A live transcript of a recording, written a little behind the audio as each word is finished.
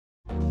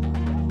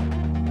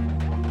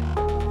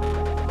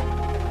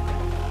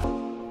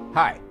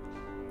Hi,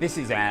 this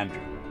is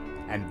Andrew,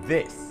 and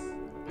this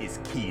is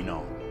Keen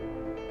On,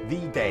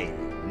 the daily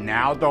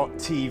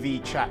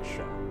Now.tv chat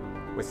show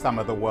with some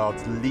of the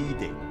world's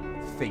leading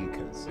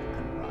thinkers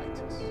and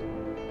writers.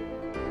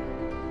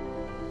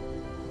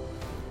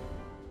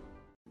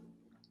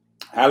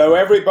 Hello,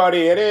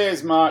 everybody. It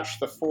is March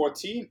the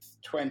 14th,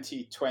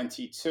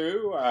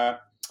 2022.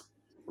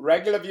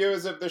 Regular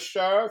viewers of the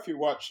show, if you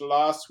watched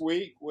last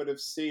week, would have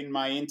seen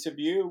my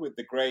interview with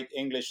the great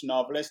English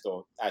novelist,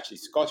 or actually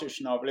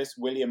Scottish novelist,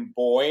 William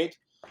Boyd.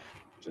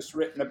 Just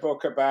written a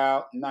book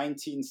about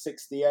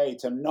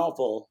 1968, a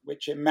novel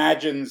which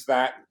imagines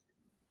that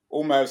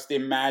almost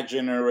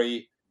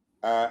imaginary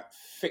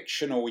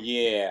fictional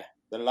year,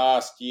 the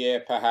last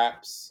year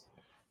perhaps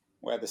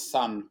where the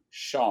sun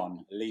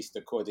shone, at least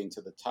according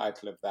to the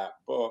title of that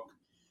book,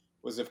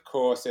 was of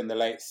course in the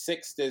late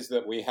 60s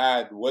that we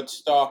had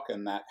Woodstock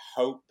and that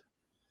hope,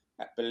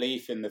 that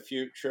belief in the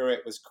future.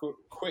 It was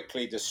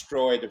quickly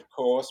destroyed, of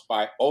course,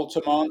 by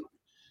Altamont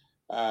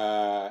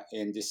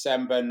in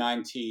December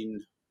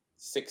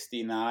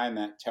 1969,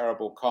 that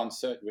terrible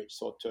concert which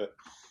sort of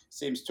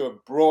seems to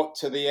have brought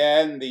to the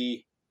end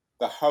the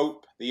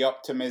hope, the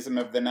optimism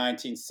of the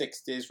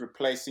 1960s,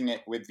 replacing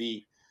it with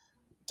the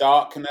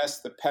darkness,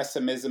 the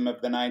pessimism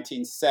of the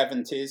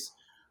 1970s.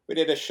 We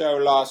did a show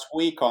last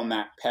week on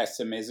that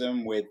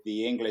pessimism with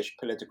the English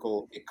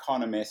political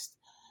economist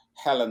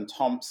Helen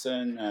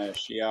Thompson.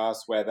 She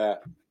asked whether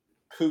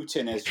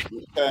Putin is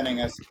returning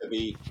us to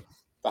the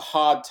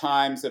hard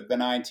times of the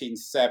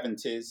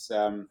 1970s.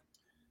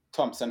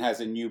 Thompson has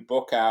a new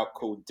book out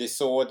called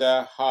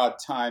Disorder, Hard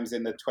Times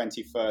in the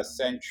 21st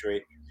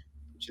Century,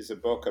 which is a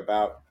book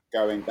about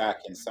going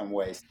back in some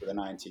ways to the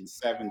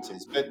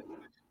 1970s. But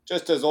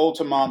just as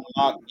Altamont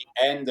marked the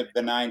end of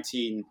the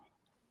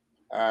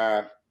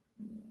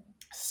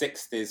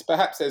 1960s,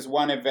 perhaps there's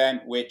one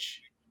event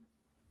which,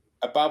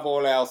 above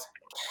all else,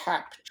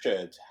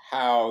 captured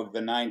how the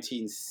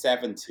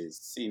 1970s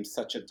seems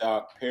such a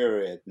dark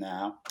period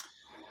now.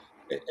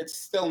 It's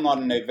still not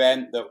an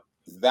event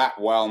that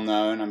well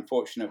known.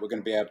 Unfortunately, we're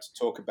going to be able to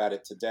talk about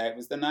it today. It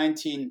was the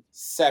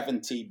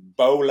 1970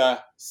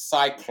 Bola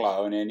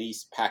cyclone in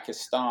East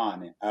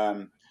Pakistan,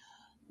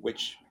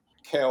 which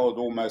killed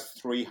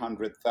almost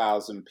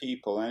 300,000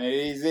 people. And it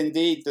is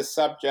indeed the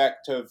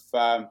subject of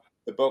the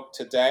book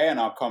today and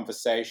our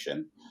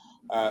conversation.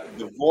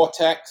 The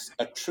Vortex,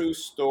 a true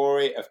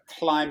story of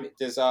climate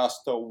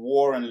disaster,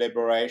 war and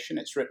liberation.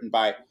 It's written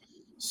by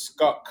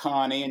Scott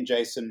Carney and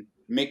Jason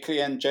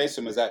Micklien.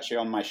 Jason was actually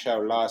on my show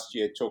last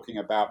year talking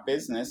about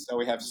business. So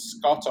we have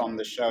Scott on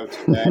the show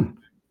today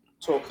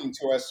talking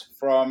to us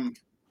from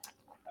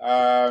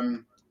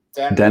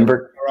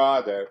Denver,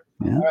 Colorado.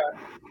 Yeah.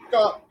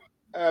 Scott,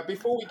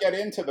 before we get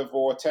into the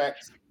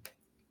Vortex,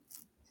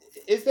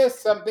 is there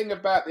something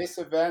about this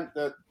event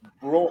that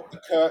brought the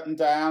curtain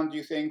down, do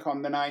you think,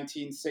 on the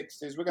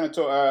 1960s? We're going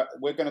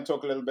to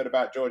talk a little bit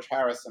about George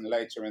Harrison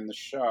later in the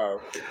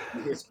show,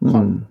 and his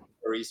conflict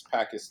for East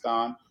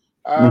Pakistan.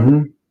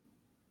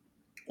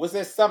 Was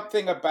there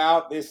something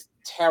about this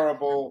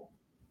terrible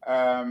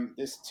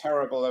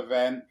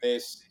event,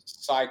 this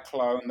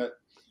cyclone, that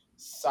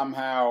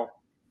somehow,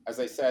 as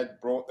I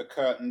said, brought the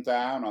curtain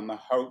down on the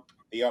hope,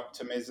 the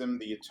optimism,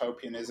 the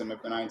utopianism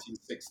of the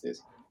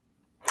 1960s?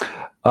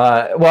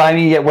 Well, I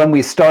mean, when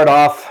we start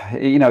off,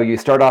 you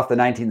start off the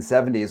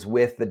 1970s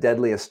with the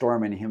deadliest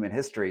storm in human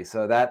history.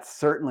 So that's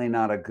certainly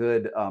not a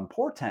good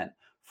portent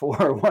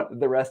for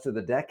the rest of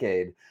the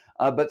decade.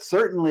 But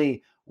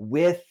certainly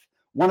with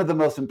one of the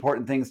most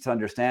important things to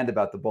understand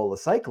about the Bola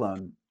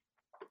cyclone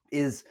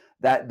is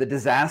that the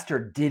disaster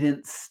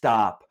didn't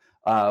stop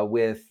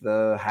with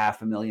the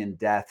 500,000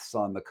 deaths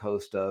on the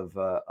coast of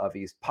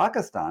East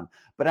Pakistan,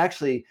 but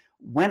actually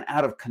went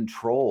out of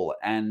control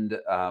and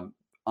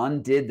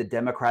undid the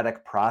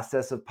democratic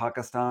process of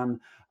Pakistan,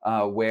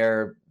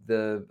 where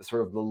the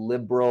sort of the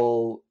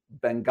liberal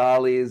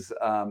Bengalis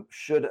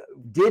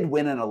did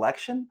win an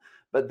election,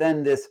 but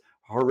then this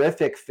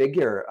horrific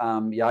figure,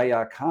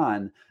 Yahya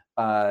Khan,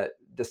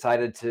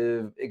 decided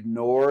to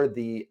ignore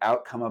the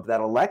outcome of that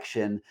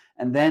election.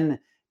 And then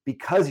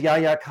because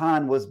Yahya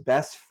Khan was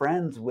best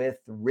friends with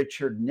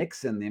Richard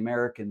Nixon, the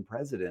American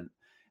president,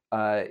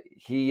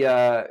 he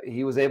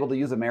was able to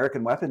use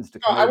American weapons to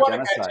commit genocide. I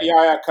want to get to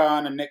Yahya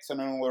Khan and Nixon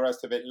and all the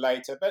rest of it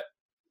later, but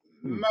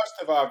most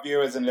of our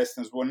viewers and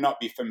listeners will not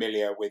be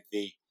familiar with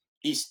the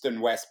East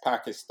and West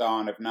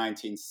Pakistan of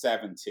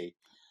 1970.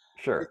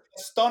 Sure. It's an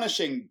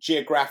astonishing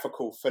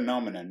geographical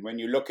phenomenon. When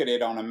you look at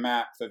it on a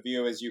map, for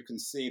viewers, you can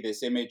see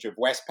this image of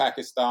West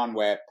Pakistan,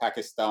 where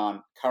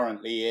Pakistan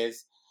currently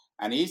is,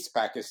 and East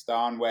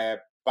Pakistan,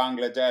 where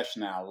Bangladesh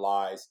now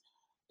lies.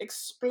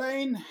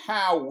 Explain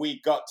how we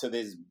got to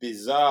this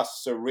bizarre,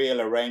 surreal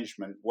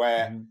arrangement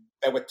where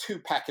there were two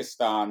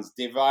Pakistans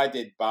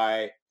divided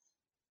by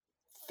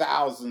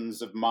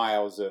thousands of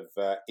miles of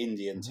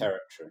Indian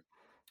territory.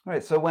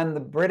 Right. So when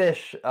the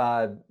British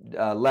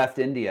left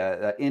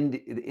India,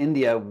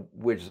 India,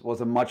 which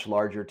was a much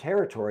larger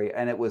territory,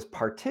 and it was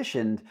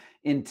partitioned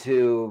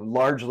into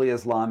largely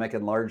Islamic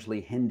and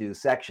largely Hindu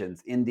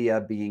sections, India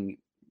being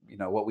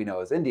what we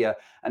know as India.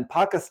 And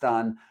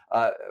Pakistan,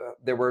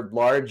 there were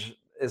large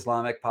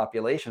Islamic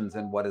populations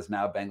in what is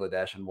now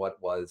Bangladesh and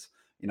what was,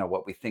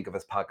 what we think of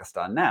as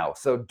Pakistan now.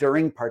 So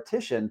during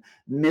partition,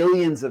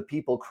 millions of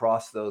people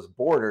crossed those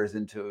borders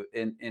into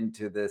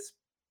this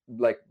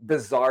like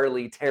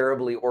bizarrely,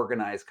 terribly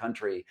organized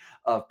country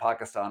of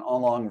Pakistan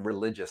along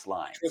religious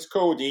lines. It was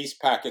called East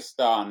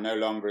Pakistan, no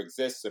longer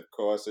exists, of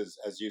course,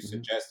 as you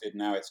suggested.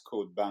 Now it's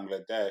called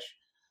Bangladesh.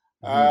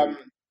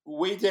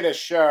 We did a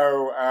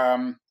show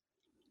a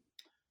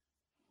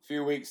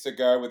few weeks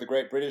ago with the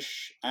great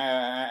British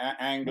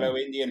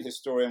Anglo-Indian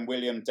historian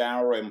William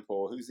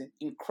Dalrymple, who's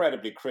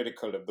incredibly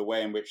critical of the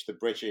way in which the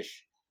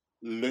British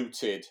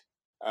looted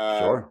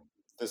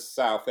the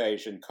South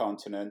Asian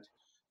continent.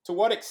 To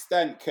what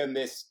extent can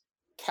this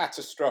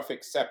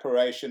catastrophic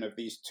separation of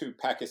these two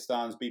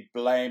Pakistans be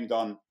blamed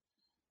on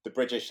the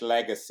British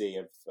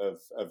legacy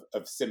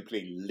of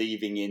simply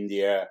leaving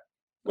India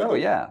with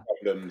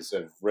problems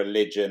of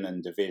religion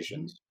and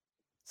divisions?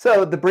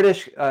 So the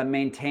British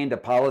maintained a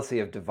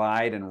policy of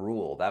divide and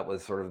rule. That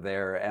was sort of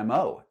their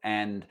MO.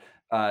 And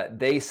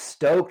they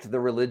stoked the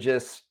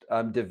religious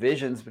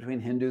divisions between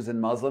Hindus and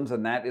Muslims,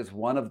 and that is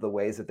one of the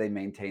ways that they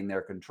maintain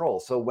their control.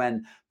 So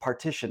when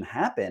partition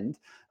happened,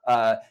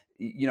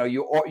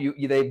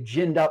 they've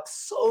ginned up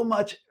so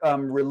much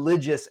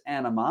religious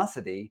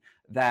animosity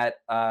that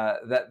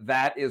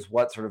that is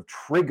what sort of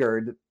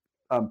triggered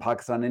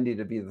Pakistan, India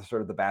to be the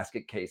sort of the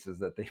basket cases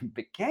that they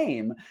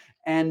became.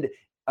 And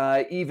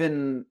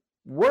even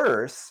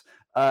worse,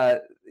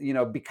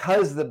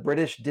 because the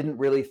British didn't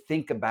really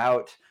think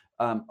about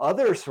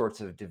other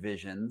sorts of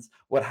divisions,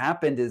 what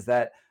happened is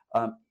that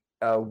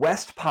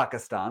West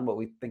Pakistan, what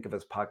we think of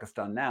as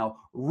Pakistan now,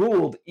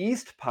 ruled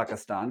East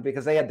Pakistan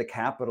because they had the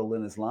capital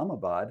in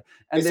Islamabad.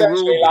 And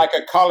essentially like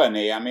a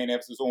colony. I mean,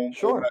 it was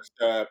almost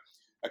a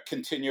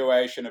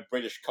continuation of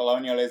British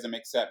colonialism,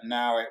 except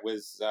now it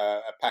was a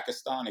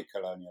Pakistani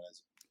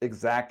colonialism.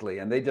 Exactly,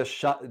 and they just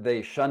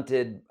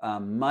shunted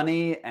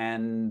money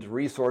and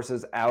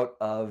resources out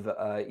of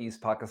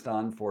East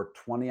Pakistan for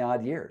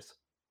 20-odd years.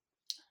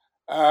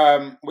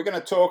 We're going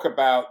to talk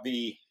about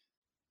the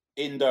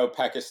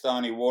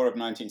Indo-Pakistani War of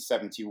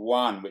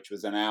 1971, which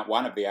was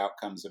one of the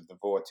outcomes of the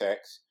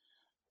Vortex.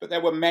 But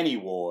there were many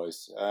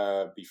wars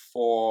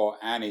before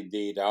and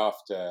indeed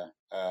after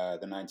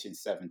the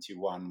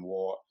 1971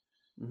 war.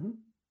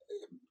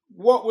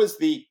 What was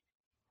the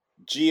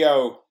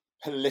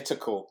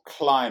geopolitical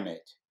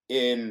climate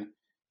in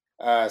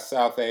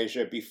South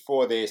Asia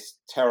before this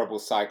terrible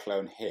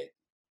cyclone hit?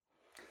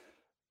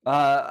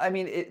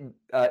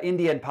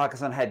 India and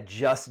Pakistan had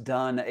just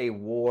done a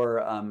war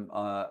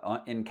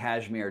in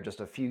Kashmir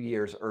just a few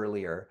years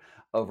earlier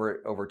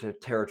over to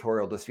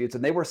territorial disputes,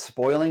 and they were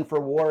spoiling for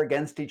war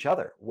against each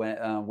other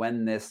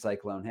when this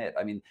cyclone hit.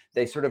 I mean,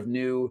 they sort of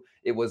knew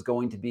it was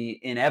going to be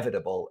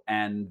inevitable,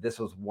 and this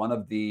was one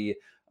of the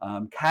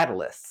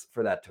catalysts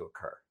for that to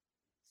occur.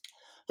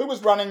 Who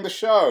was running the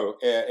show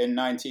in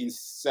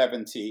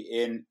 1970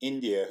 in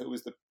India? Who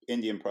was the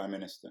Indian Prime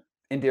Minister?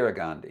 Indira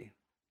Gandhi.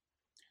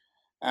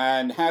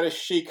 And how does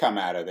she come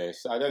out of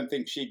this? I don't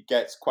think she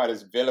gets quite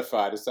as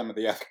vilified as some of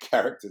the other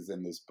characters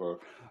in this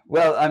book.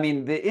 Well, I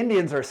mean, the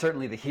Indians are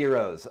certainly the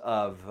heroes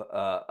of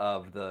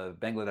the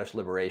Bangladesh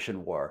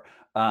Liberation War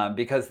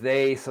because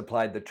they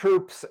supplied the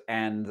troops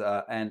and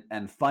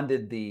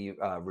funded the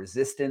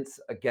resistance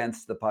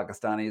against the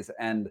Pakistanis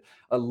and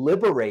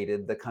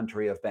liberated the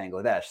country of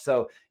Bangladesh.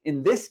 So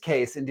in this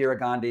case, Indira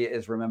Gandhi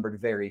is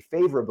remembered very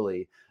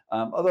favorably.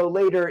 Although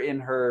later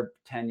in her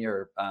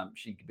tenure,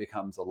 she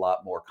becomes a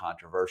lot more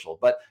controversial.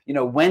 But,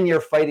 when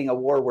you're fighting a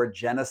war where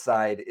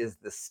genocide is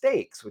the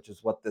stakes, which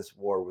is what this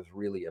war was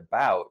really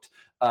about,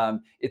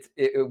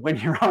 when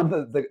you're on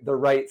the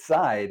right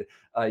side,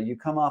 you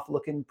come off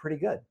looking pretty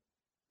good.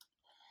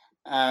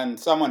 And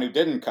someone who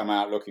didn't come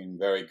out looking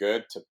very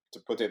good, to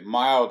put it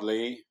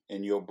mildly,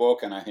 in your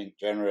book, and I think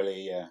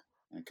generally a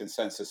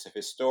consensus of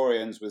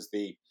historians, was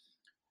the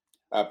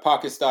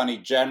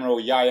Pakistani general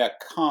Yahya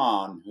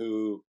Khan,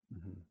 who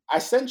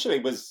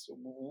essentially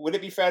would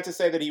it be fair to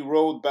say that he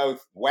ruled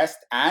both West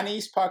and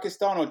East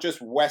Pakistan, or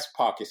just West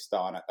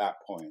Pakistan at that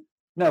point?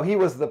 No, he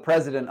was the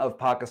president of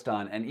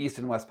Pakistan, and East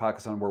and West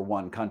Pakistan were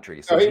one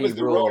country. So he was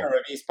the ruler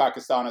of East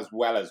Pakistan as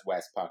well as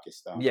West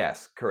Pakistan?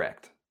 Yes,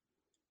 correct.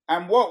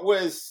 And what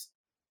was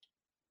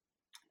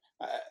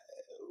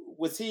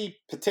he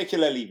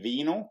particularly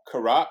venal,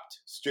 corrupt,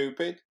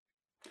 stupid,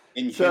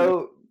 inhuman?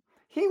 So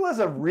he was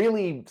a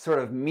really sort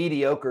of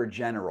mediocre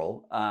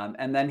general,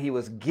 and then he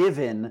was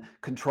given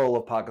control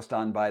of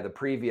Pakistan by the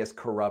previous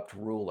corrupt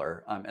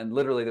ruler. And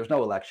literally, there's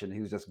no election. He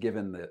was just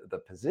given the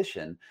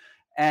position.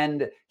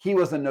 And he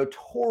was a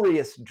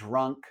notorious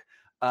drunk,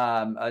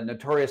 a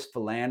notorious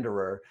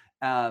philanderer.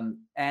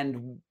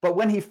 But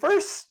when he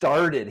first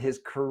started his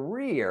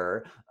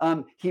career,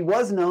 he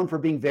was known for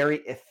being very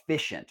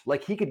efficient.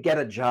 Like he could get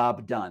a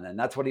job done, and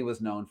that's what he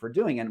was known for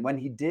doing. And when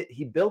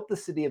he built the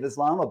city of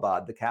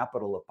Islamabad, the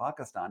capital of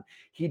Pakistan.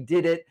 He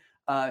did it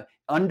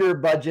under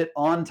budget,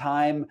 on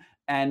time,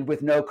 and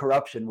with no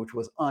corruption, which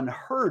was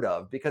unheard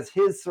of, because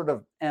his sort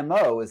of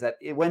MO is that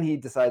when he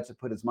decides to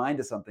put his mind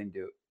to something,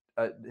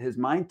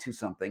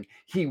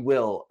 he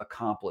will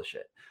accomplish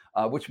it,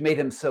 which made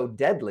him so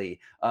deadly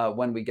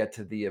when we get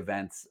to the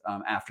events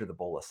after the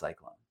Bola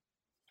cyclone.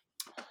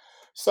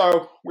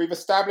 So we've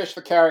established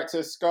the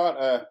characters,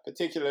 Scott, a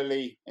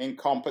particularly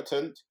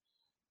incompetent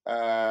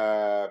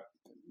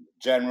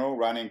general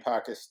running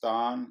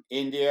Pakistan,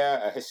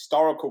 India, a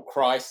historical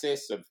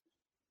crisis of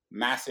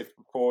massive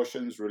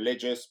proportions,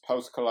 religious,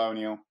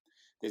 post-colonial,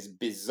 this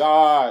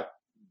bizarre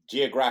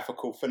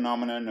geographical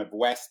phenomenon of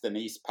West and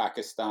East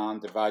Pakistan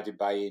divided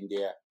by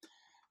India.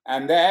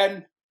 And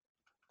then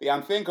the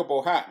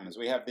unthinkable happens.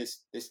 We have this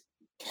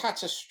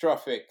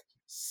catastrophic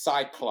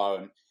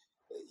cyclone.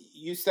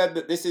 You said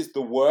that this is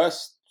the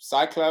worst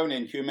cyclone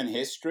in human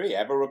history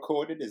ever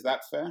recorded. Is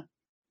that fair?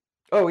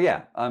 Oh,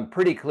 yeah.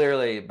 Pretty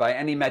clearly, by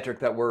any metric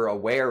that we're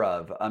aware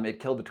of,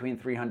 it killed between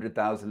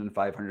 300,000 and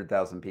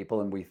 500,000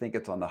 people, and we think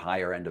it's on the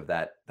higher end of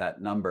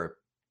that number.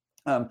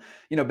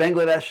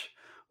 Bangladesh,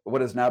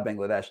 what is now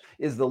Bangladesh,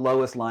 is the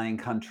lowest lying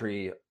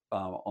country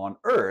on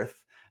Earth,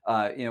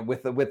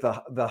 with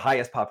the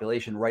highest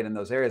population right in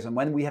those areas. And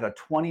when we had a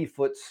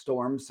 20-foot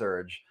storm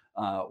surge,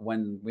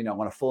 when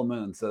on a full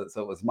moon, so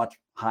it was much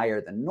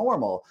higher than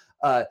normal,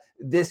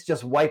 this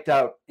just wiped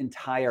out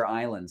entire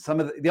islands. Some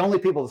of the only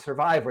people to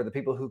survive were the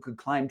people who could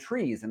climb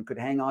trees and could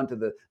hang on to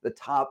the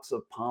tops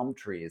of palm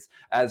trees,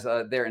 as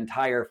their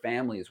entire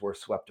families were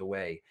swept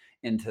away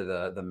into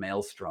the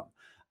maelstrom.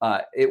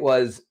 It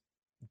was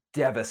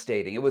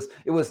devastating. It was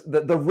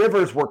the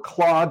rivers were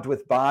clogged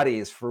with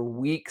bodies for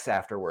weeks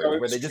afterwards, so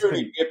where they just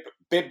truly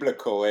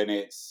biblical in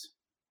its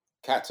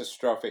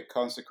catastrophic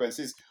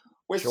consequences.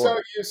 We're so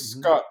used,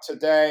 Scott,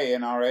 today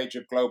in our age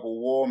of global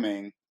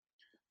warming,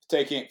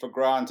 taking it for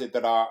granted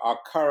that our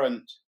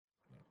current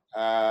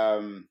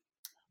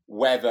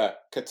weather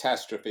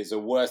catastrophes are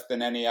worse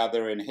than any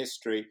other in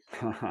history.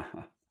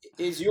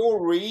 Is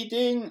your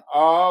reading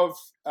of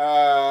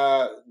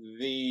the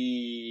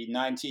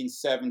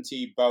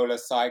 1970 Bola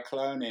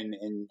cyclone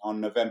on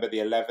November the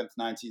 11th,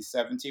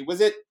 1970, was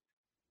it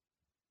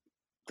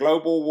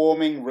global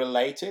warming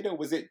related, or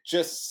was it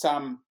just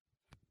some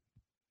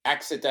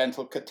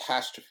accidental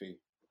catastrophe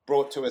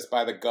brought to us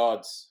by the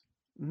gods?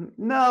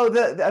 No,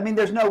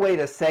 there's no way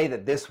to say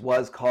that this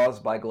was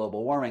caused by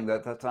global warming.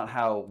 That's not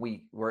how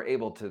we were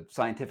able to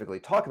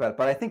scientifically talk about it.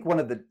 But I think one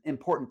of the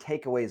important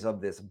takeaways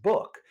of this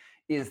book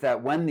is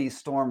that when these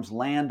storms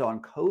land on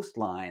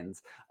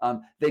coastlines,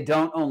 they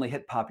don't only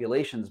hit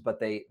populations, but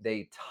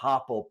they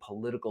topple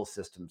political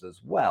systems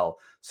as well.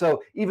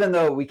 So even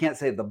though we can't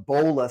say the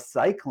Bola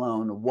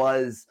cyclone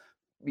was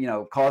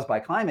caused by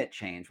climate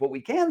change, what we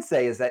can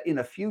say is that in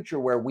a future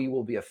where we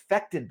will be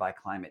affected by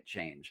climate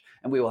change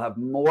and we will have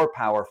more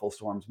powerful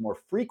storms more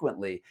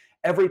frequently,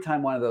 every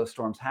time one of those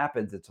storms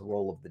happens, it's a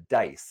roll of the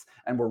dice,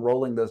 and we're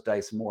rolling those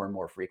dice more and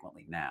more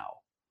frequently now.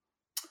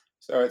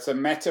 So it's a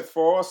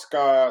metaphor.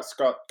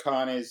 Scott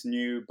Carney's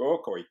new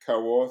book, or he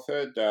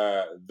co-authored,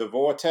 The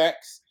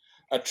Vortex,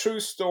 a true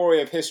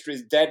story of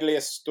history's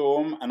deadliest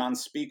storm, an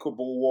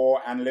unspeakable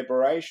war and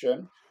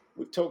liberation.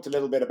 We've talked a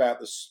little bit about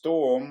the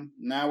storm.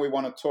 Now we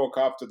want to talk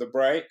after the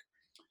break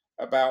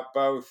about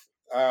both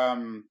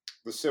the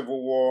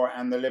Civil War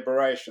and the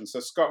liberation. So,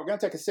 Scott, we're going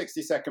to take a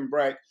 60-second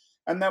break,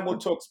 and then we'll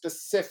talk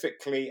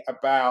specifically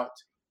about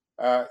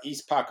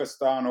East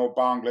Pakistan or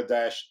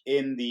Bangladesh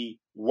in the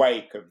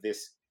wake of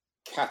this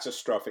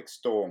catastrophic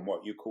storm,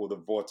 what you call the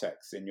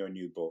vortex in your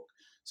new book.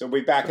 So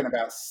we'll be back in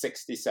about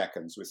 60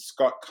 seconds with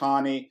Scott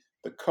Carney,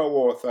 the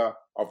co-author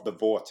of The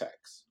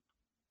Vortex.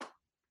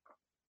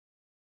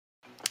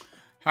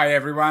 Hi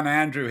everyone,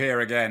 Andrew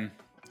here again.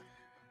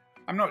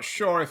 I'm not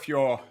sure if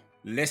you're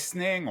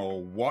listening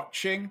or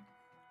watching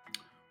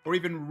or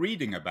even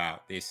reading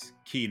about this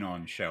Keen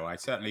On show. I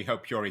certainly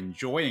hope you're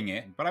enjoying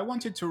it, but I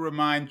wanted to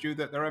remind you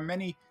that there are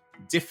many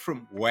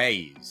different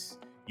ways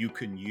you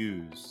can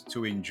use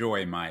to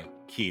enjoy my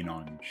Keen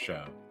On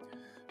show.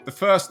 The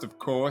first, of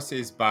course,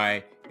 is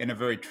by, in a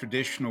very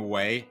traditional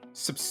way,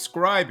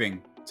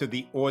 subscribing to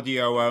the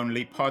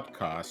audio-only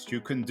podcast.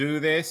 You can do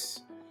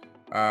this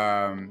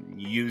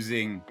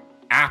using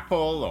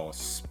Apple or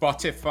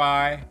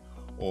Spotify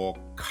or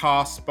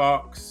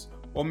Castbox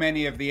or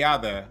many of the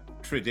other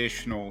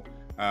traditional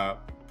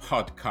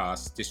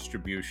podcast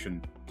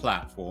distribution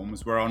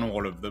platforms. We're on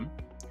all of them.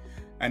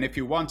 And if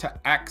you want to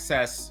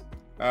access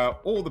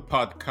all the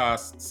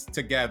podcasts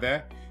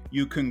together,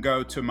 you can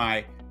go to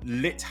my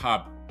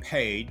LitHub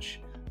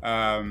page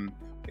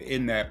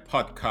in their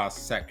podcast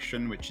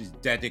section, which is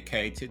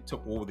dedicated to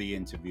all the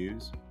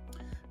interviews.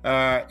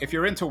 If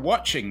you're into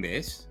watching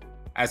this,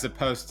 as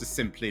opposed to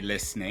simply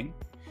listening,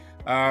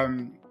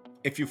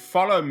 if you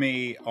follow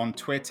me on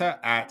Twitter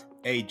at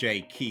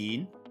AJ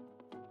Keen,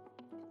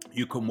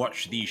 you can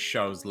watch these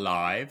shows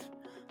live,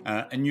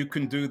 and you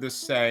can do the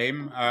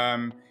same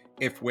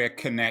if we're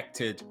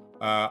connected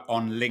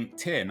on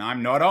LinkedIn.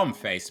 I'm not on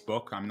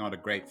Facebook. I'm not a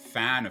great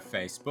fan of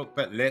Facebook,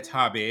 but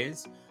LitHub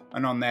is.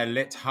 And on their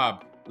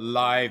LitHub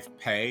live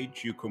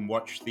page, you can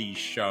watch these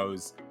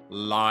shows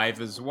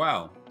live as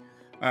well.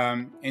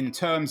 In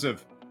terms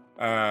of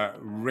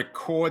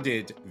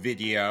recorded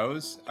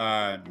videos,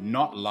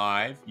 not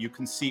live, you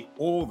can see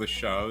all the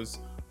shows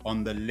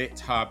on the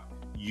LitHub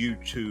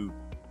YouTube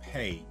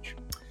page.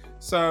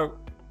 So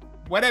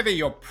whatever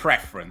your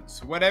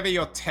preference, whatever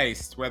your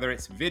taste, whether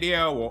it's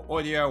video or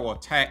audio or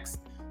text,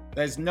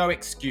 there's no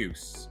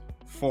excuse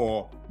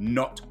for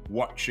not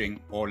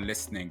watching or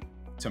listening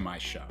to my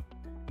show.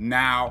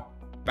 Now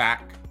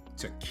back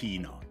to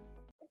Keen On.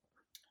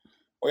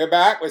 We're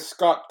back with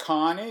Scott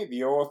Carney,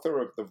 the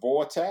author of The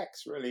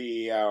Vortex,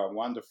 really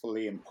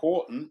wonderfully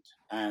important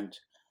and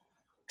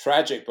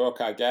tragic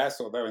book, I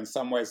guess, although in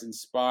some ways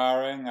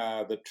inspiring.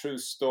 The true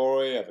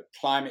story of a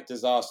climate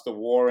disaster,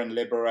 war and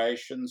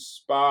liberation,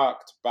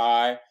 sparked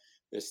by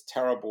this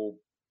terrible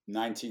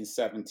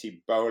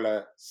 1970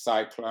 Bola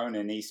cyclone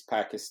in East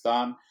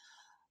Pakistan.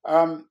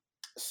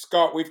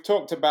 Scott, we've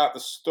talked about the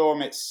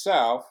storm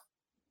itself.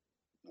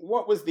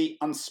 What was the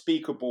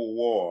unspeakable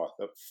war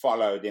that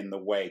followed in the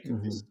wake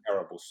of this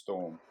terrible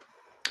storm?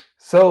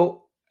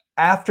 So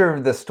after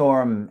the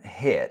storm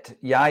hit,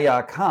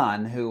 Yahya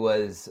Khan, who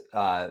was,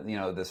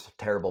 this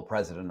terrible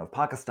president of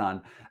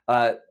Pakistan,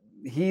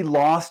 he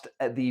lost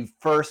the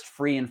first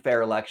free and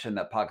fair election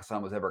that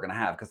Pakistan was ever going to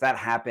have, because that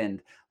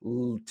happened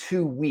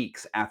 2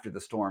 weeks after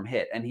the storm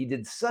hit. And he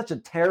did such a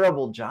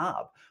terrible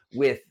job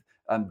with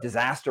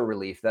disaster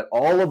relief that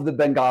all of the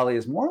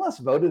Bengalis more or less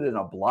voted in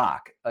a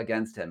block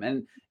against him.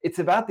 And it's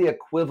about the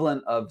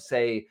equivalent of,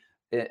 say,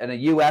 in a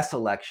US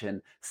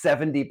election,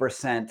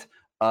 70%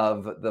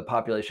 of the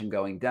population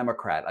going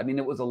Democrat. I mean,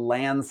 it was a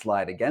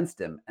landslide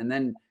against him. And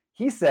then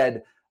he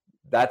said,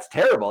 that's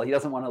terrible. He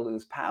doesn't want to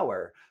lose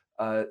power.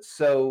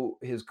 So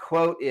his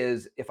quote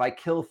is, if I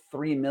kill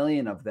 3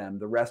 million of them,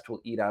 the rest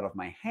will eat out of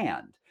my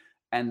hand.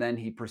 And then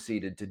he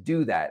proceeded to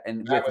do that.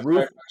 And that was very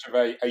much of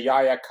a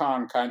Yahya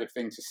Khan kind of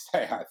thing to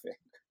say, I think.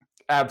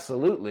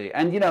 Absolutely.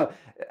 And,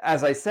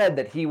 as I said,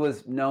 that he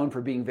was known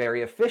for being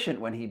very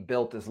efficient when he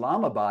built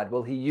Islamabad.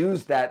 Well, he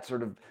used that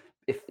sort of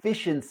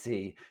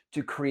efficiency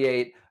to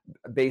create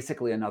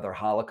basically another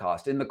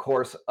Holocaust. In the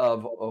course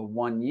of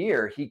 1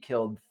 year, he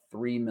killed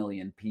 3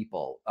 million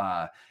people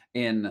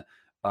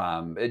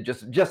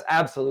just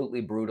absolutely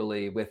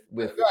brutally with.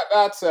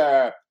 That's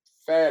a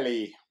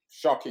fairly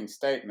shocking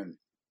statement,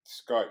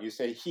 Scott. You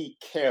say he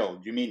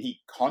killed. You mean he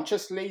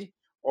consciously,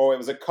 or it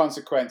was a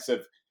consequence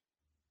of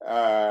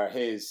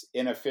his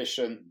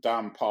inefficient,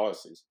 dumb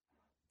policies?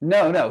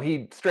 No,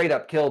 he straight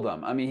up killed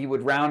them. I mean, he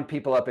would round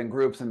people up in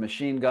groups and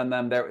machine gun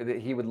them.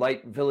 He would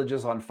light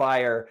villages on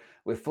fire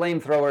with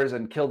flamethrowers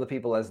and kill the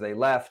people as they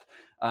left.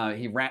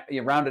 He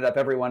rounded up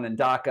everyone in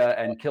Dhaka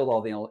and killed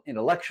all the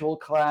intellectual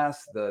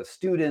class, the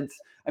students.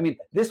 I mean,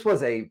 this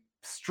was a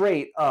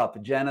straight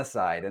up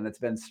genocide, and it's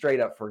been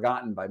straight up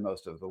forgotten by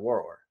most of the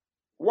world.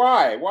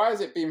 Why? Why has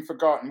it been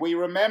forgotten? We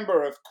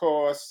remember, of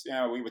course,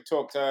 we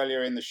talked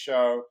earlier in the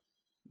show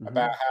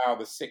about how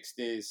the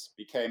 60s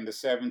became the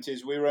 70s.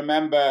 We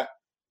remember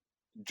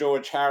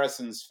George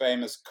Harrison's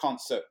famous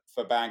concert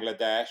for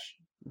Bangladesh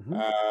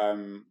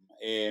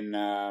in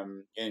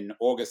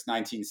August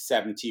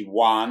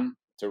 1971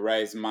 to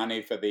raise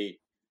money for the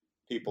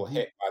people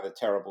hit by the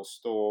terrible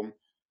storm.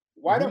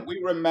 Why don't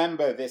we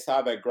remember this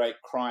other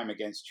great crime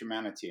against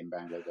humanity in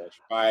Bangladesh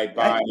by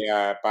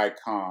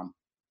Khan?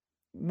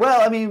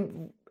 Well, I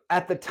mean,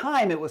 at the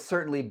time, it was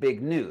certainly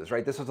big news,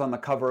 right? This was on the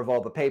cover of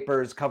all the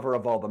papers, cover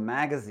of all the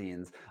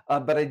magazines.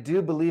 But I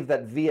do believe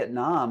that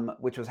Vietnam,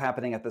 which was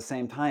happening at the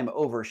same time,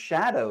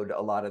 overshadowed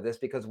a lot of this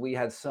because we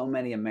had so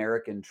many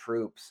American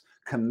troops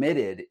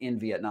committed in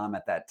Vietnam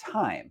at that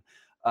time.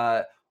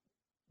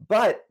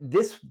 But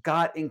this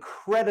got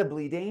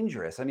incredibly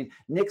dangerous. I mean,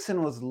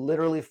 Nixon was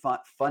literally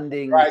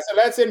funding. Right. So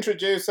let's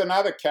introduce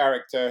another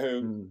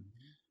character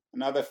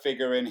another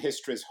figure in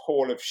history's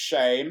Hall of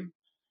Shame.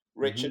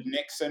 Richard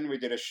Nixon. We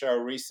did a show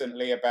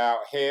recently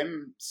about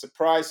him.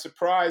 Surprise,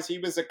 surprise, he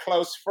was a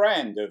close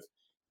friend of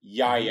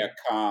Yahya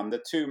Khan.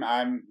 The two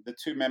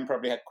men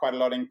probably had quite a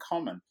lot in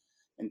common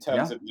in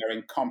terms of their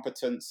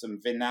incompetence and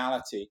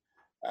venality.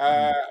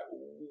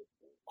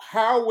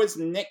 How was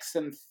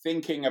Nixon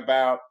thinking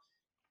about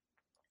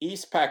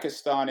East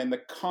Pakistan in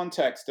the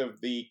context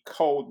of the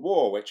Cold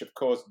War, which of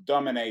course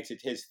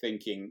dominated his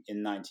thinking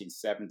in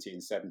 1970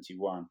 and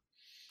 71?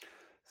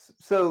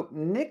 So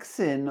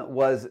Nixon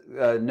was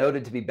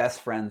noted to be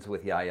best friends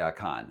with Yahya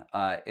Khan,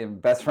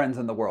 best friends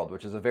in the world,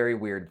 which is a very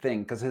weird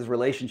thing because his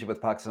relationship with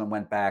Pakistan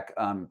went back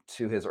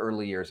to his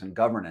early years in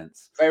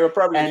governance. They were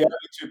probably the only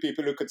two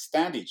people who could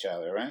stand each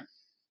other, right?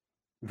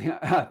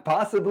 Yeah,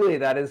 possibly,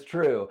 that is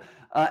true.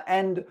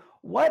 And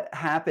what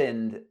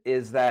happened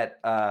is that,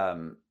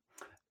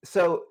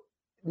 so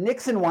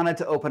Nixon wanted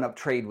to open up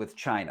trade with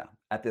China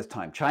at this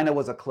time. China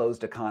was a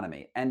closed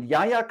economy. And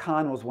Yahya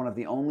Khan was one of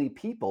the only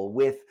people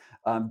with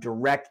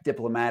direct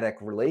diplomatic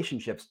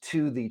relationships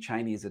to the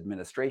Chinese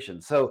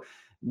administration. So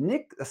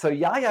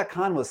Yahya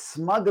Khan was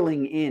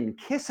smuggling in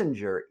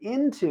Kissinger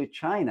into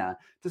China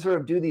to sort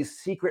of do these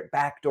secret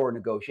backdoor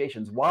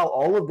negotiations while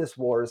all of this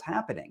war is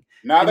happening.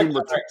 Another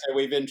character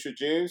we've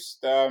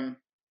introduced,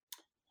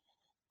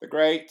 The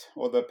great,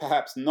 or the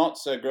perhaps not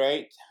so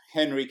great,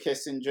 Henry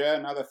Kissinger,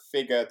 another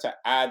figure to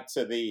add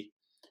to the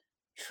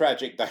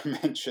tragic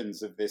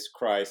dimensions of this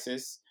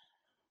crisis.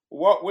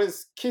 What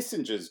was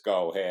Kissinger's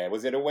goal here?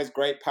 Was it always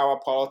great power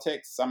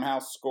politics, somehow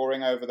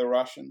scoring over the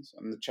Russians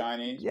and the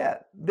Chinese? Yeah,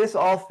 this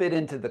all fit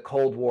into the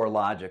Cold War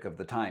logic of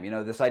the time.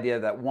 This idea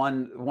that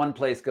one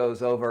place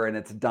goes over and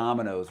it's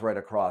dominoes right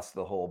across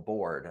the whole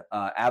board.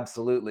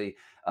 Absolutely,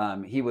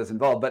 he was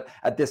involved. But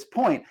at this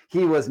point,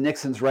 he was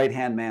Nixon's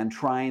right-hand man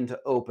trying to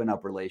open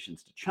up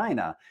relations to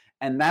China.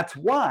 And that's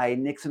why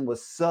Nixon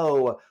was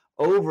so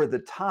over the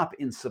top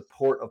in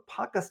support of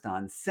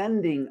Pakistan,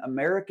 sending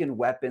American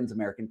weapons,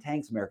 American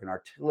tanks, American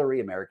artillery,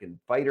 American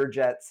fighter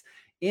jets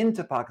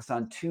into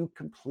Pakistan to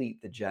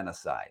complete the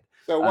genocide.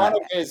 So one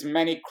of his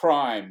many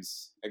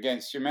crimes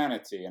against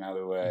humanity, in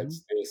other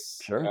words,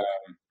 this Sure.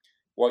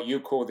 What you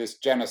call this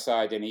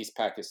genocide in East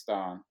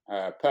Pakistan,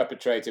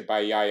 perpetrated by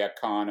Yahya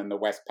Khan and the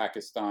West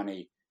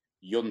Pakistani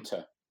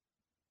junta.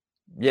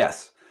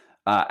 Yes,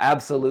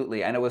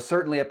 absolutely, and it was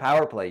certainly a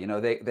power play.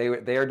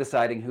 They are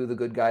deciding who the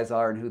good guys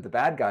are and who the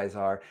bad guys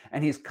are,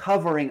 and he's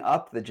covering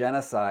up the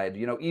genocide.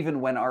 Even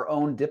when our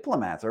own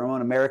diplomats, our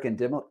own American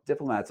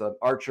diplomats,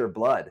 Archer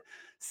Blood,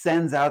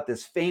 sends out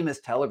this famous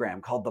telegram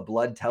called the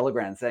Blood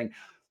Telegram, saying,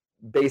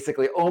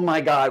 basically, oh my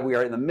God, we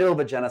are in the middle of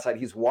a genocide.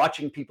 He's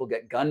watching people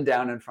get gunned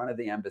down in front of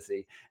the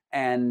embassy,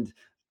 and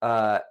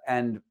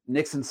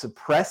Nixon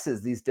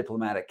suppresses these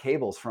diplomatic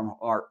cables from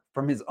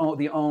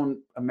the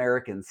own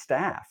American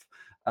staff,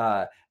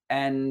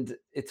 and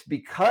it's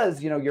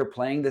because you're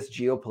playing this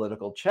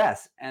geopolitical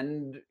chess,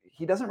 and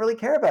he doesn't really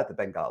care about the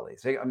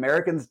Bengalis.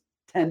 Americans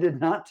tended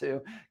not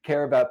to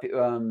care about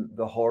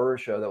the horror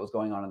show that was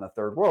going on in the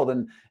third world,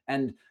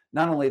 and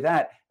not only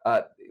that.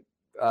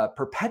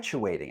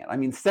 Perpetuating it. I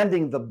mean,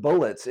 sending the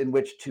bullets in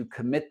which to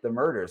commit the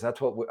murders.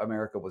 That's what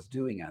America was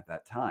doing at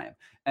that time.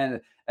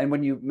 And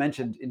when you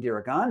mentioned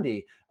Indira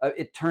Gandhi,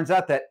 it turns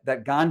out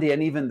that Gandhi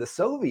and even the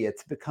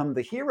Soviets become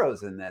the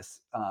heroes in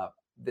this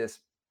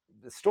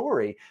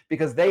story,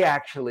 because they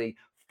actually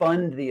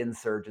fund the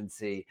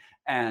insurgency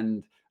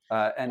and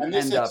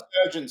this end up.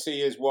 Insurgency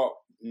is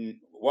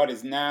what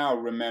is now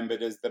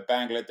remembered as the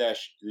Bangladesh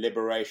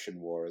Liberation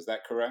War. Is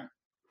that correct?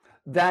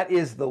 That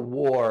is the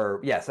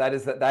war. Yes, that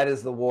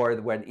is the war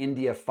when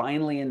India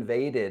finally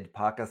invaded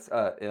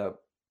Pakistan,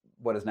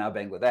 what is now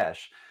Bangladesh,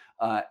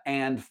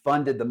 and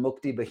funded the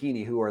Mukti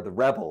Bahini, who are the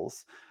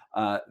rebels.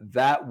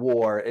 That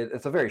war,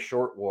 it's a very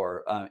short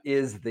war,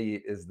 is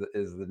the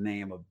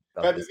name of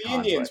but this the convoy.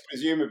 Indians,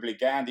 presumably,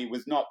 Gandhi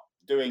was not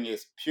doing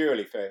this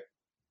purely for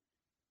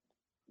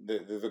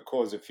the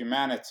cause of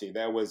humanity.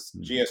 There was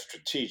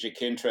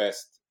geostrategic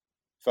interest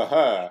for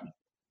her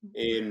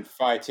in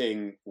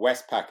fighting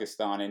West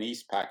Pakistan and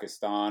East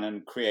Pakistan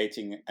and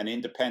creating an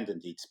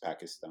independent East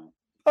Pakistan.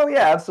 Oh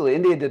yeah, absolutely.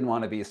 India didn't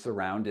want to be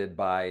surrounded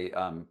by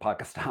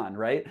Pakistan,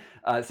 right?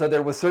 So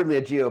there was certainly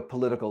a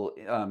geopolitical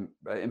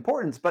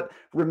importance. But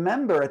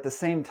remember, at the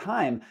same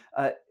time,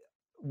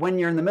 when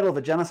you're in the middle of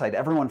a genocide,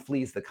 everyone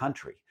flees the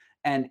country,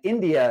 and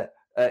India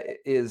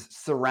is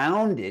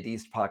surrounded,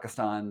 East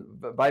Pakistan,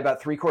 by about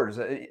three quarters.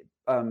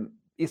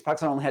 East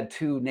Pakistan only had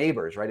two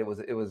neighbors, right? It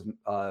was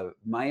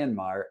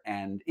Myanmar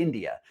and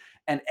India,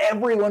 and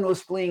everyone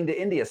was fleeing to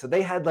India. So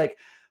they had like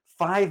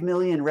 5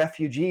 million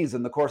refugees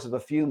in the course of a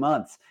few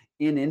months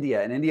in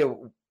India, and India,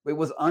 it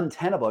was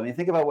untenable. I mean,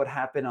 think about what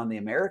happened on the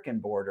American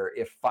border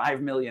if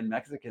 5 million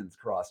Mexicans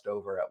crossed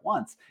over at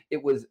once.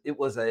 It was it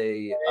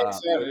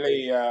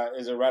certainly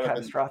is a relevant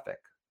catastrophic.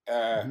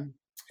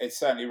 It's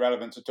certainly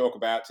relevant to talk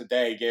about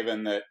today,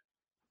 given that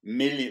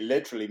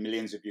literally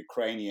millions of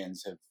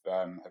Ukrainians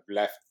have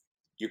left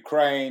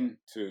Ukraine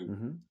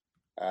to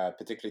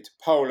particularly to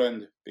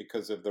Poland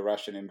because of the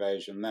Russian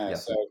invasion there.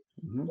 Yes. So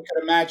you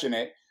can imagine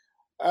it.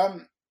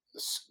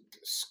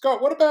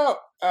 Scott, what about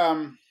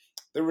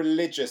the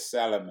religious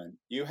element?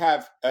 You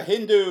have a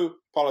Hindu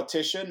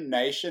politician,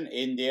 nation,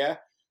 India,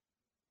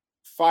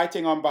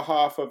 fighting on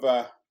behalf of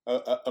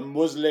a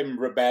Muslim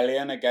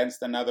rebellion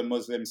against another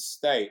Muslim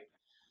state.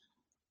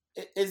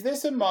 Is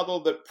this a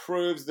model that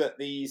proves that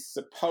these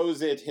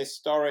supposed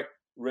historic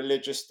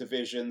religious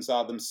divisions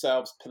are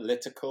themselves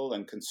political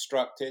and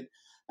constructed,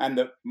 and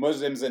that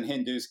Muslims and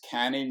Hindus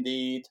can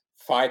indeed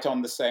fight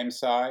on the same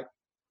side?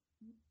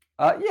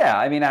 Yeah,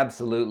 I mean,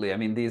 absolutely. I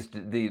mean,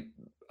 the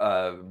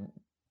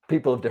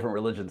people of different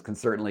religions can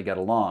certainly get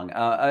along.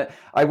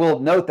 I will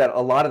note that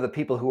a lot of the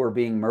people who were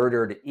being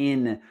murdered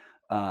in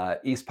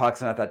East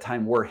Pakistan at that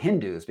time were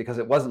Hindus, because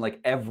it wasn't like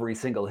every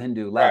single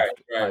Hindu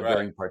left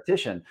during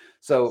partition.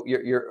 So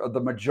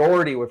the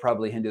majority were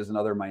probably Hindus and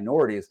other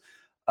minorities.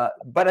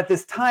 But at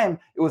this time,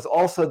 it was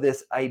also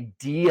this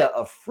idea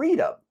of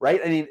freedom,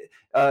 right? I mean,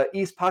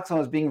 East Pakistan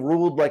was being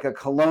ruled like a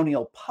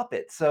colonial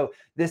puppet. So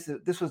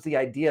this was the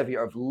idea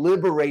of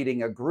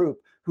liberating a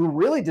group who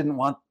really didn't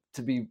want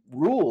to be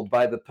ruled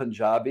by the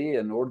Punjabi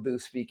and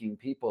Urdu-speaking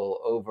people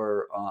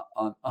over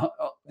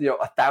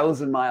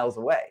 1,000 miles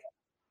away.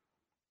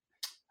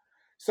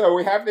 So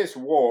we have this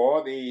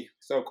war, the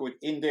so-called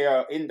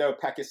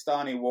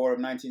Indo-Pakistani War of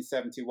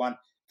 1971.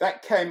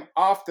 that came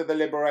after the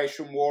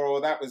Liberation War, or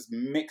that was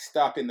mixed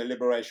up in the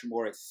Liberation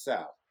War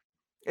itself?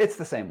 It's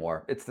the same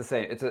war. It's the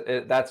same.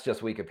 That's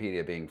just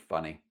Wikipedia being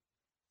funny.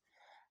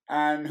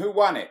 And who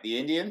won it? The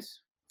Indians?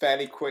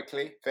 Fairly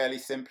quickly, fairly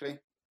simply?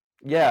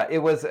 Yeah, it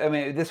was. I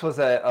mean, this was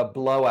a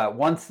blowout.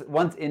 Once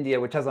India,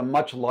 which has a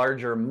much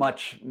larger,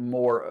 much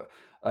more,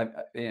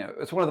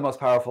 it's one of the most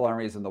powerful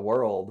armies in the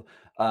world.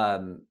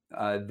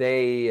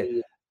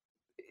 They,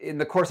 in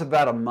the course of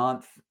about a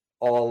month,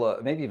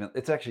 maybe even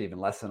it's actually even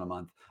less than a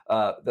month.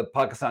 The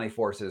Pakistani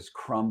forces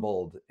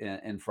crumbled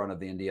in front of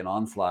the Indian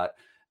onslaught,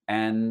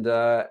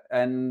 but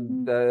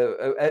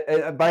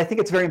I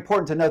think it's very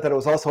important to note that it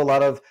was also a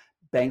lot of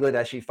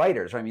Bangladeshi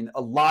fighters. I mean,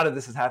 a lot of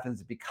this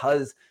happens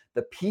because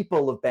the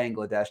people of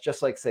Bangladesh,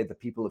 just like say the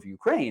people of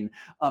Ukraine,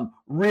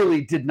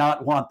 really did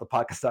not want the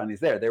Pakistanis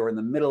there. They were in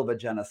the middle of a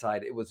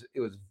genocide. It was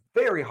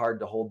very hard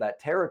to hold that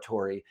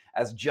territory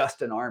as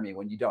just an army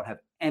when you don't have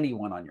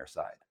anyone on your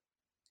side.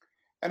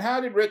 And how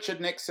did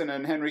Richard Nixon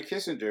and Henry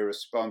Kissinger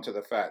respond to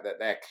the fact that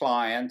their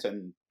client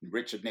and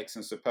Richard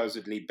Nixon's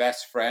supposedly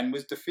best friend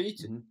was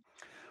defeated? Mm-hmm.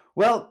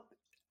 Well,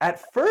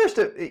 at first,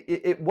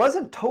 it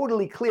wasn't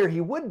totally clear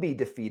he would be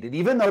defeated,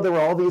 even though there were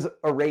all these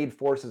arrayed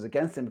forces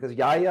against him, because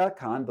Yahya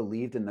Khan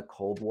believed in the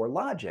Cold War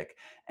logic.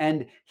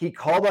 And he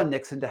called on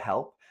Nixon to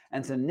help.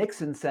 And so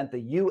Nixon sent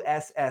the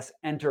USS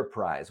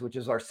Enterprise, which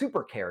is our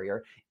supercarrier,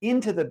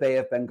 into the Bay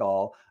of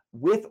Bengal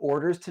with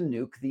orders to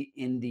nuke the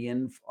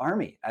Indian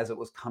army as it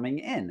was coming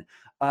in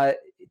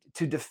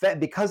to defend,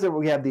 because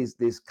we have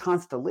these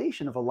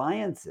constellation of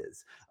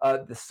alliances.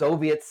 The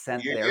Soviets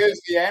sent You their. use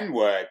the N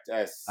word,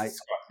 Scott.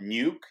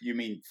 Nuke? You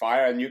mean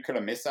fire a nuclear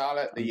missile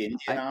at the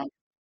Indian army?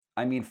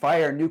 I mean,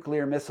 fire a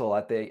nuclear missile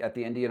at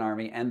the Indian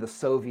army and the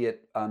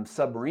Soviet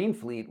submarine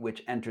fleet,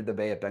 which entered the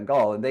Bay of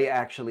Bengal, and they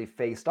actually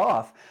faced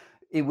off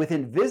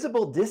within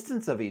visible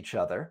distance of each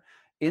other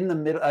in the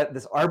middle,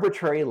 this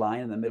arbitrary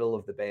line in the middle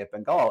of the Bay of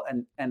Bengal.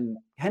 And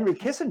Henry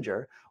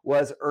Kissinger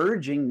was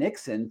urging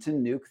Nixon to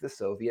nuke the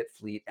Soviet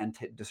fleet and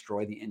to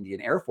destroy the Indian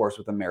Air Force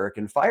with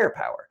American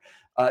firepower.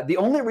 The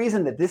only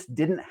reason that this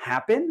didn't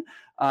happen,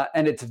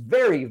 and it's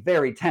very,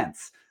 very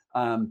tense,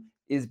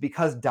 is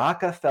because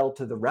Dhaka fell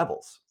to the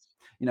rebels.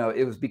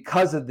 It was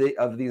because of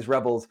these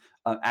rebels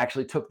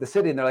actually took the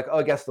city, and they're like, oh,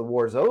 I guess the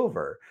war's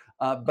over.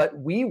 But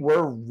we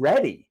were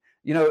ready.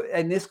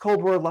 And this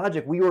Cold War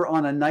logic, we were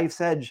on a knife's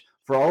edge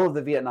for all of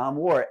the Vietnam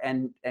War,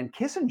 and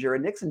Kissinger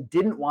and Nixon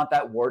didn't want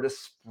that war to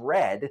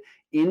spread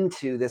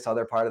into this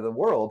other part of the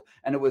world,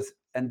 and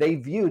they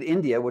viewed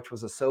India, which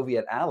was a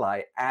Soviet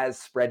ally, as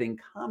spreading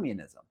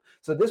communism.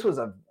 So this was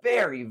a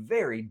very,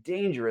 very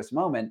dangerous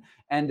moment,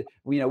 and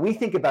we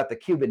think about the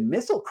Cuban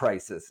Missile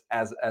Crisis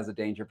as a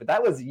danger, but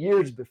that was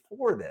years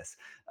before this.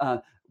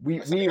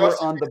 We were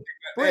on the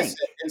brink.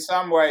 In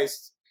some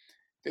ways,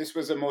 this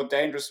was a more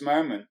dangerous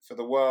moment for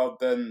the world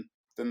than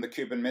the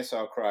Cuban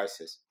Missile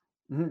Crisis.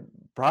 Mm-hmm.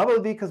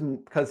 Probably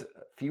because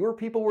fewer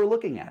people were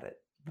looking at it,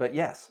 but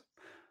yes.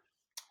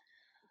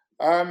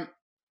 The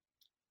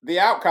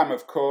outcome,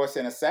 of course,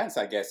 in a sense,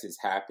 I guess, is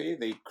happy.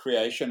 The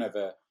creation of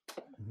the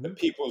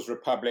People's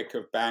Republic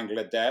of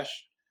Bangladesh.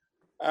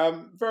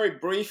 Very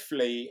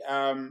briefly,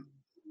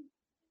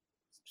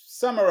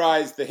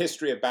 summarize the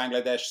history of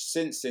Bangladesh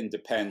since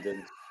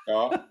independence,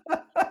 Scott.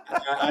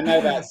 I know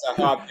that's a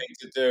hard thing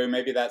to do.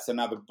 Maybe that's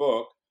another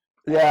book.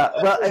 Yeah,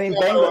 well, I mean,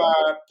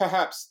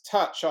 perhaps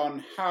touch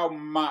on how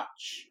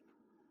much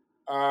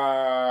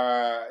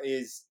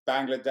is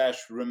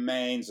Bangladesh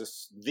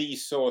remains the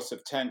source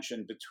of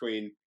tension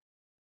between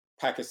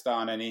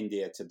Pakistan and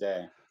India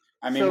today.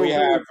 I mean, we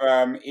have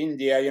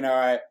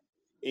India,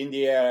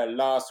 India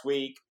last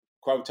week,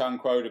 quote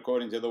unquote,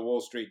 according to the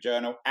Wall Street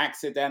Journal,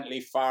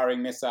 accidentally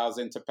firing missiles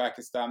into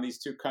Pakistan. These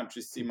two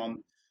countries seem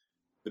on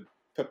the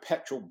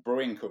perpetual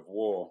brink of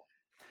war.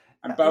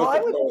 And both,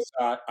 of course,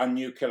 are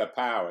nuclear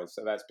powers,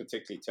 so that's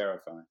particularly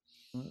terrifying.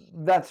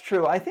 That's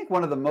true. I think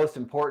one of the most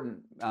important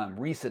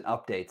recent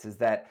updates is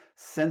that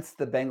since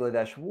the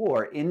Bangladesh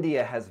war,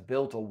 India has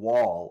built a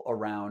wall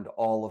around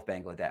all of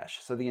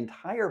Bangladesh. So the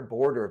entire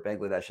border of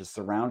Bangladesh is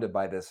surrounded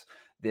by this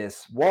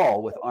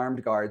wall with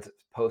armed guards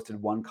posted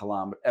 1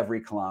 kilometer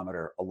every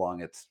kilometer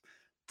along its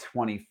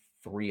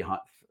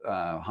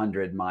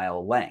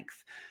 2,300-mile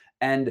length.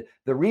 And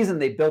the reason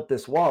they built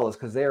this wall is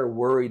because they are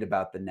worried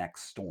about the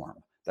next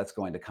storm that's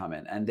going to come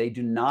in, and they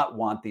do not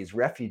want these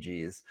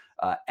refugees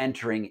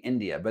entering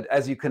India. But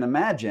as you can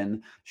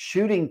imagine,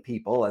 shooting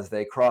people as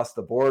they cross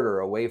the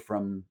border away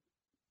from,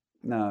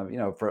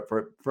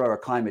 for a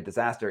climate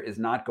disaster is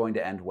not going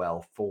to end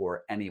well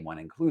for anyone,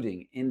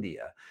 including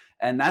India.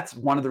 And that's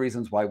one of the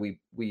reasons why we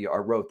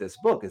wrote this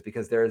book, is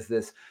because there is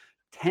this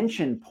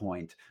tension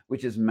point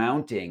which is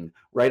mounting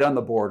right on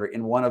the border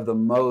in one of the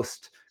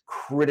most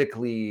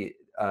critically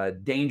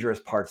dangerous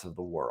parts of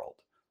the world.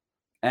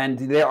 And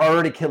they're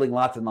already killing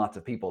lots and lots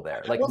of people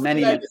there. Like what's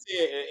many the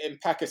legacy in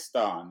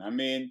Pakistan? I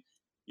mean,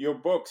 your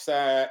book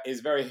is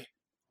very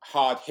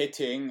hard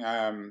hitting.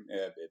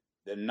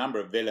 The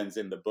number of villains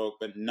in the book,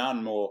 but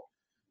none more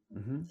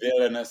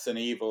villainous and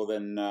evil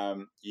than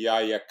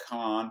Yahya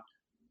Khan.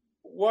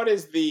 What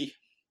is the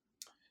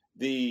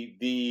the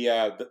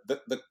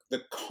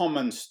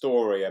common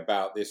story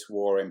about this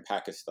war in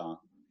Pakistan?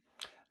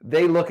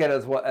 They look at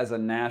it as a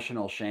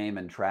national shame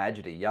and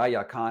tragedy.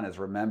 Yahya Khan is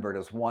remembered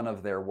as one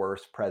of their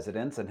worst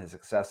presidents, and his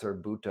successor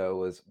Bhutto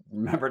was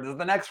remembered as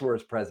the next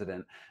worst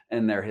president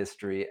in their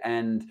history.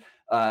 And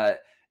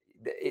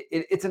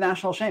it's a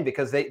national shame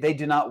because they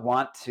do not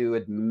want to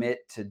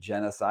admit to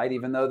genocide,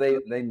 even though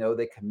they know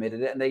they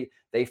committed it, and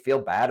they feel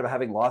bad about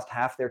having lost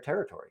half their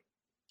territory.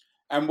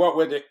 And what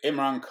would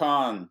Imran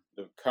Khan,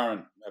 the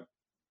current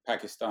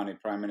Pakistani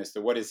prime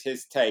minister, what is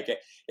his take?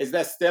 Is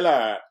there still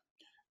a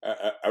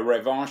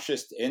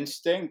revanchist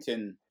instinct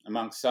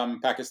among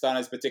some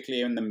Pakistanis,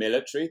 particularly in the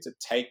military, to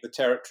take the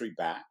territory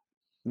back?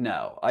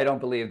 No, I don't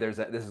believe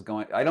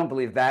I don't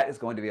believe that is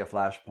going to be a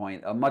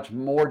flashpoint. A much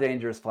more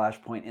dangerous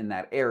flashpoint in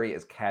that area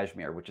is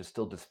Kashmir, which is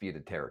still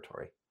disputed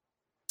territory.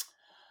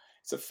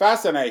 It's a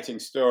fascinating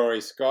story,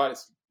 Scott.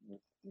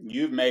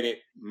 You've made it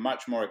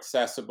much more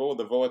accessible.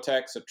 The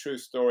Vortex, a true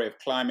story of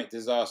climate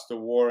disaster,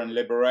 war, and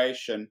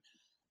liberation.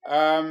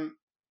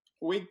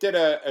 We did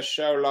a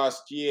show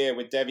last year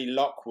with Devi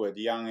Lockwood,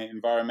 a young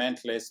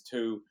environmentalist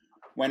who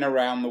went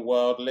around the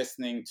world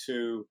listening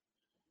to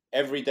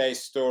everyday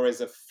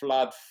stories of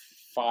flood,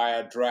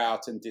 fire,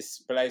 drought, and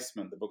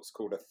displacement. The book's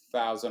called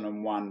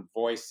 1001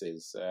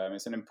 Voices.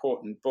 It's an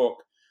important book.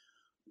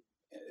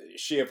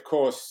 She, of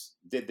course,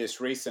 did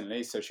this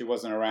recently, so she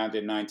wasn't around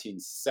in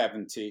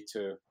 1970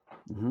 to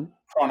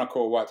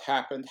chronicle what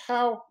happened.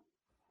 How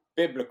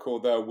biblical,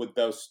 though, would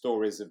those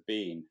stories have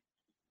been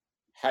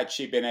had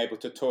she been able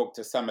to talk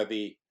to some of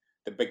the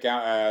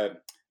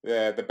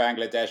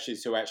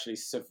Bangladeshis who actually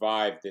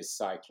survived this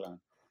cyclone?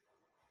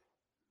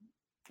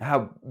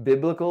 How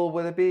biblical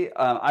would it be?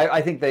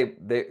 I think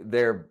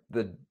they're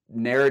the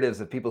narratives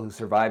of people who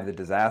survived the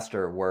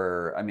disaster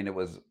were. I mean, it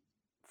was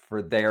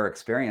for their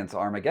experience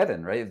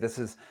Armageddon, right? This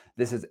is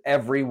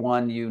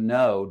everyone you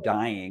know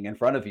dying in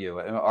front of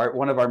you.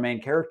 One of our main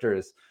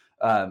characters,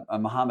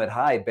 Muhammad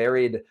Hai,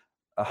 buried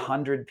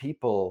 100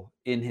 people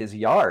in his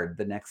yard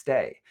the next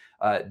day.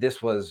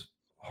 This was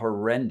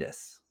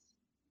horrendous.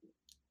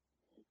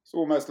 It's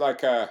almost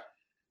like an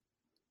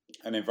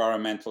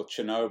environmental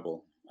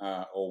Chernobyl.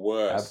 Or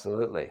worse.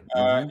 Absolutely.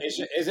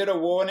 Is it a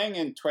warning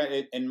in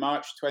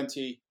March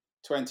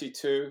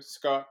 2022,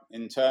 Scott,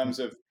 in terms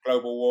of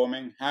global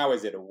warming? How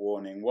is it a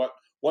warning?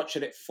 What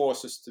should it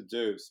force us to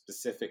do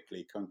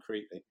specifically,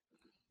 concretely?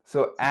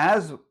 So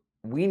as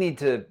we need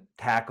to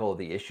tackle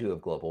the issue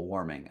of global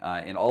warming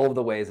in all of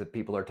the ways that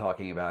people are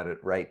talking about it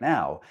right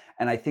now.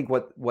 And I think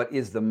what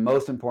is the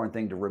most important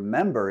thing to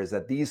remember is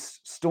that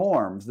these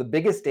storms, the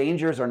biggest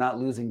dangers are not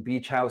losing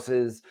beach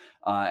houses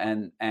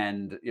and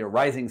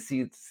rising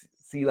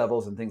sea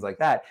levels and things like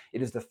that.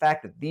 It is the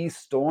fact that these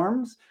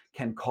storms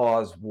can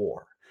cause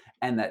war,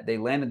 and that they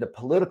land into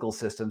political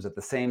systems at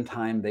the same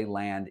time they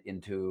land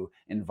into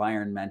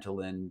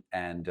environmental and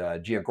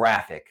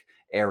geographic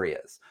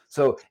areas.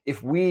 So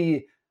if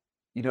we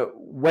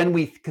when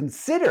we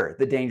consider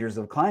the dangers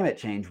of climate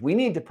change, we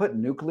need to put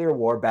nuclear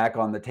war back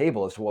on the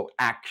table as to what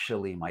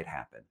actually might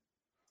happen.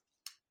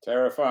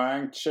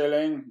 Terrifying,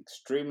 chilling,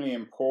 extremely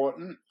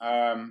important.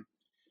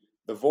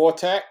 The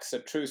Vortex, a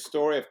true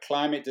story of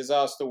climate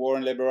disaster, war,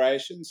 and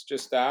liberations,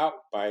 just out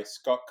by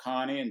Scott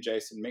Carney and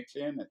Jason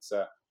Micklin. It's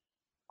a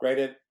great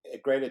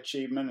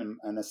achievement and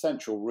an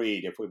essential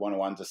read if we want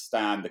to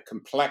understand the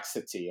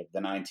complexity of the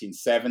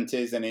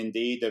 1970s and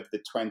indeed of the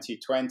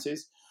 2020s.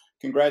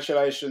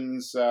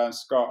 Congratulations,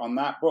 Scott, on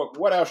that book.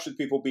 What else should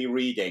people be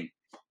reading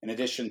in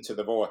addition to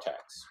The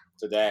Vortex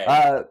today?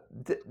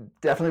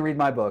 Definitely read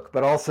my book,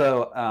 but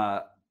also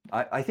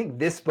I think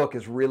this book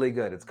is really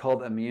good. It's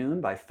called Immune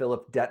by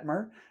Philip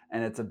Detmer,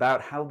 and it's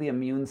about how the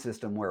immune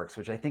system works,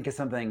 which I think is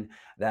something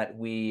that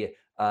we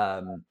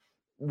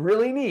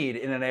really need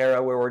in an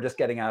era where we're just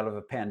getting out of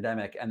a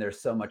pandemic and there's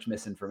so much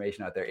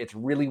misinformation out there. It's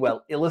really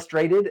well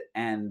illustrated,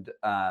 and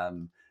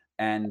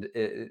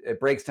it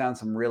breaks down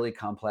some really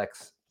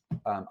complex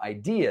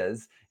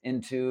ideas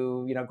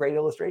into great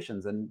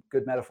illustrations and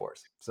good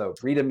metaphors. So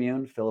read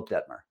Immune, Philip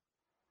Detmer.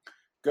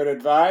 Good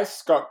advice.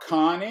 Scott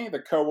Carney,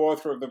 the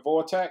co-author of The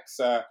Vortex,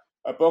 a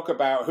book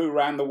about who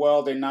ran the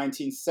world in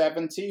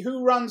 1970.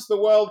 Who runs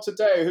the world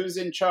today? Who's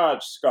in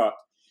charge, Scott,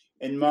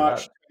 in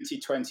March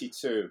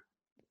 2022?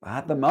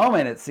 At the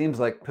moment, it seems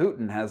like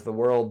Putin has the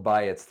world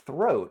by its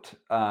throat.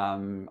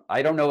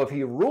 I don't know if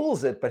he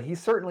rules it, but he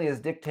certainly is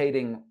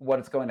dictating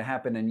what's going to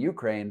happen in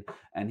Ukraine,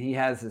 and he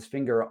has his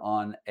finger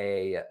on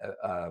the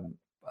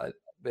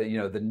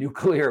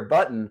nuclear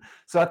button.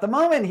 So at the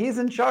moment, he's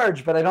in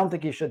charge, but I don't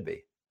think he should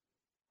be.